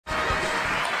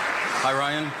Hi,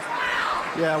 Ryan.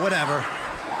 Yeah, whatever.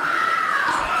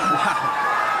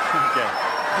 Okay.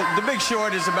 The Big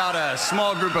Short is about a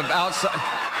small group of outside...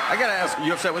 I gotta ask,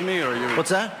 you upset with me, or are you...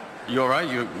 What's that? You all right?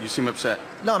 You seem upset.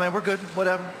 No, man, we're good.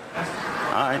 Whatever. All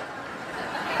right.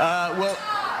 Well...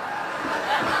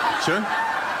 Sure?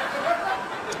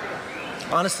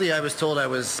 Honestly, I was told I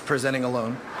was presenting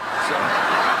alone. So,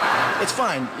 it's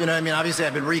fine. You know what I mean? Obviously,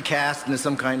 I've been recast into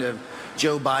some kind of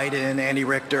Joe Biden, Andy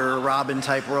Richter, Robin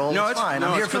type role. No, it's fine.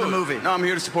 I'm here for cool. the movie. No, I'm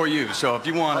here to support you. So if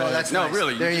you want to... Oh, that's no, nice.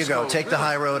 really. There you go. Take the really.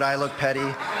 high road. I look petty.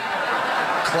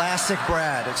 Classic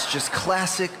Brad. It's just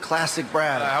classic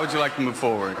Brad. How would you like to move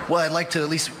forward? Well, I'd like to at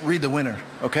least read the winner,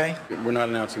 okay? We're not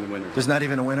announcing the winner. There's not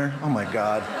even a winner? Oh, my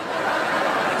God.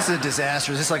 This is a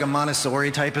disaster. Is this like a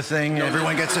Montessori type of thing?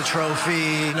 Everyone gets a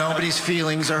trophy. Nobody's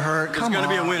feelings are hurt. Come on. There's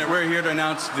going to be a winner. We're here to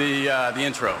announce the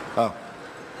intro. Oh.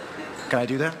 Can I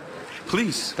do that?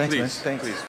 Please. Thanks, please, man. Thanks. Please.